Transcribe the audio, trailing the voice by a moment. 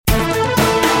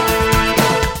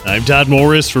I'm Todd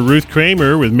Morris for Ruth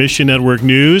Kramer with Mission Network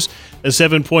News. A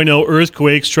 7.0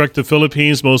 earthquake struck the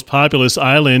Philippines' most populous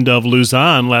island of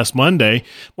Luzon last Monday.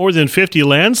 More than 50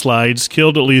 landslides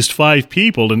killed at least 5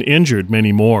 people and injured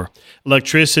many more.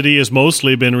 Electricity has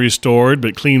mostly been restored,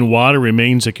 but clean water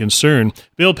remains a concern.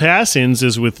 Bill Passins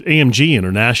is with AMG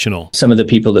International. Some of the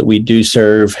people that we do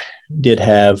serve did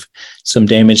have some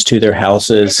damage to their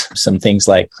houses, some things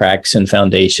like cracks in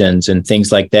foundations and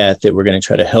things like that we're going to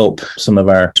try to help some of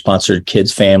our sponsored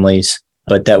kids' families.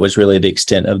 But that was really the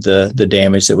extent of the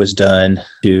damage that was done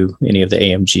to any of the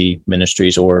AMG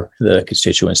ministries or the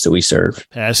constituents that we serve.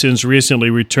 Passins recently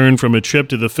returned from a trip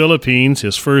to the Philippines,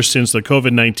 his first since the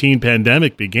COVID-19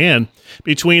 pandemic began.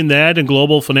 Between that and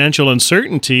global financial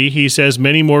uncertainty, he says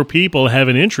many more people have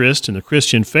an interest in the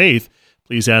Christian faith.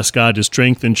 Please ask God to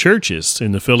strengthen churches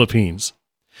in the Philippines.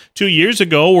 2 years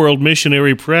ago, World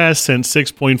Missionary Press sent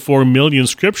 6.4 million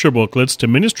scripture booklets to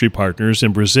ministry partners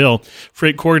in Brazil.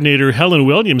 Freight coordinator Helen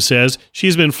Williams says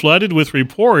she's been flooded with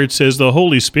reports as the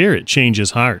Holy Spirit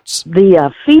changes hearts.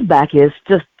 The feedback is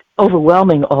just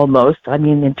overwhelming almost. I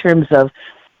mean, in terms of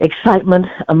excitement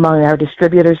among our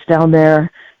distributors down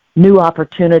there, new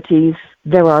opportunities.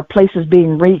 There are places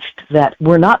being reached that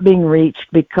were not being reached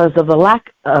because of the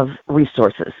lack of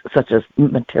resources, such as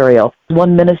material.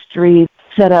 One ministry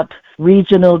set up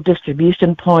regional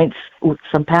distribution points with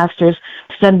some pastors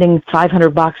sending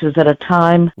 500 boxes at a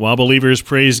time. While believers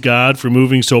praise God for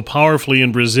moving so powerfully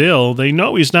in Brazil, they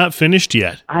know He's not finished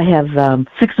yet. I have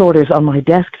 6 orders on my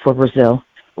desk for Brazil.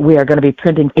 We are going to be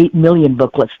printing 8 million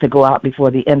booklets to go out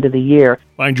before the end of the year.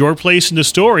 Find your place in the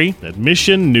story at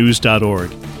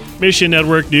missionnews.org. Mission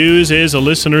Network News is a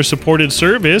listener-supported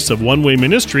service of One Way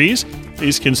Ministries.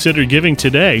 Please consider giving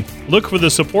today. Look for the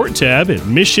support tab at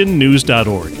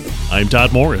missionnews.org. I'm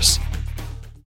Todd Morris.